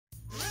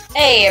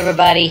Hey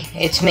everybody,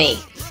 it's me,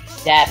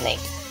 Dabney,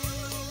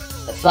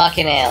 the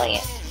fucking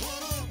alien.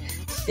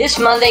 This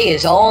Monday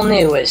is all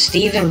new as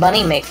Steve and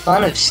Bunny make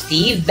fun of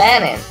Steve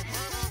Bannon,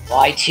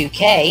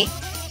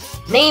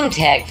 Y2K, name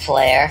tag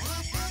flair,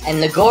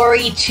 and the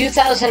gory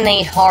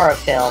 2008 horror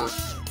film,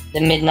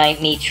 The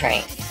Midnight Meat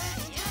Train.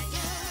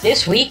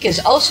 This week is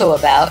also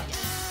about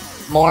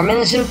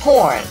Mormons and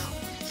porn,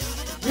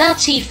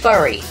 Nazi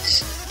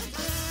furries,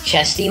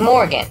 Chesty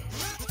Morgan,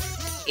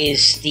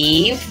 is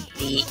Steve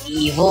the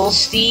evil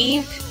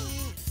Steve?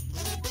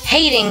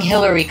 Hating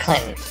Hillary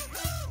Clinton,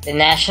 the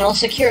National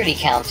Security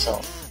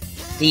Council,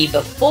 the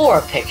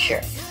before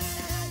picture,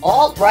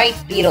 alt-right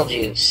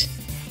Beetlejuice,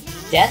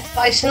 Death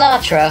by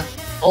Sinatra,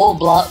 Old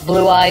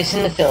Blue Eyes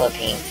in the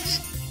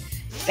Philippines,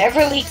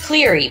 Beverly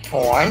Cleary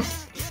porn,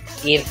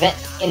 the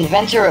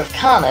inventor of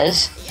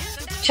commas,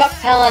 Chuck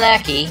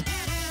Palahniuk,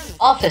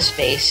 Office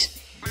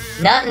Space,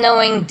 not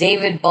knowing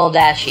David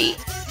Baldacci,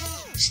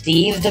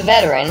 Steve the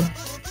Veteran,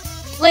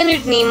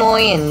 Leonard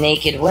Nimoy and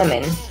Naked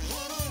Women,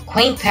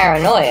 Quaint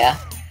Paranoia,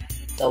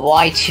 the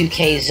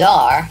Y2K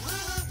Czar,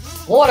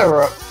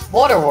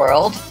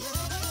 Waterworld,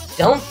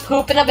 Don't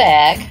Poop in a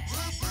Bag,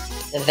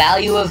 The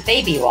Value of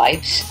Baby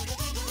Wipes,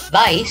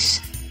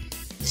 Vice,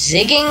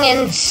 Zigging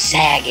and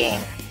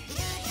Sagging,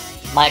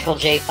 Michael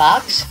J.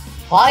 Fox,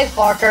 Clive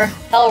Barker,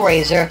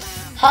 Hellraiser,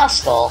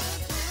 Hostel,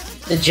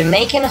 the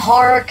Jamaican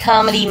horror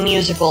comedy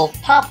musical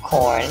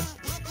Popcorn,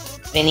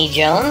 Vinnie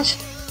Jones,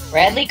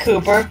 Bradley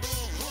Cooper,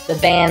 the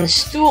band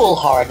Stool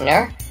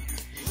Hardener,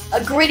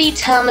 a gritty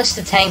Thomas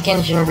the Tank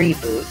Engine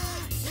reboot,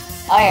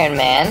 Iron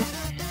Man,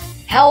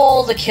 How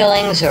All the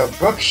Killings Are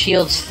Brooke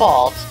Shields'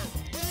 Fault,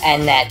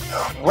 and that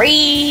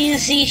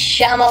crazy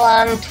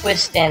Shyamalan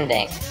twist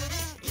ending.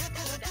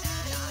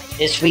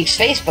 This week's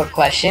Facebook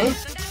question: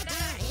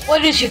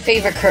 what is your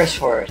favorite curse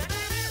word?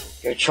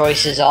 Your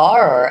choices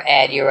are, or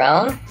add your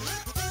own: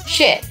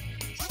 shit,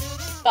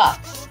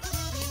 fuck,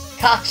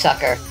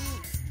 cocksucker,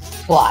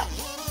 twat.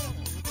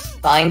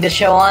 Find the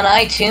show on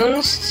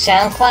iTunes,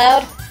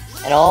 SoundCloud,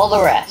 and all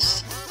the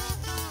rest.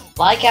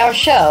 Like our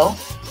show,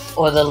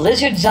 or the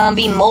lizard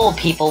zombie mole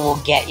people will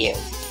get you.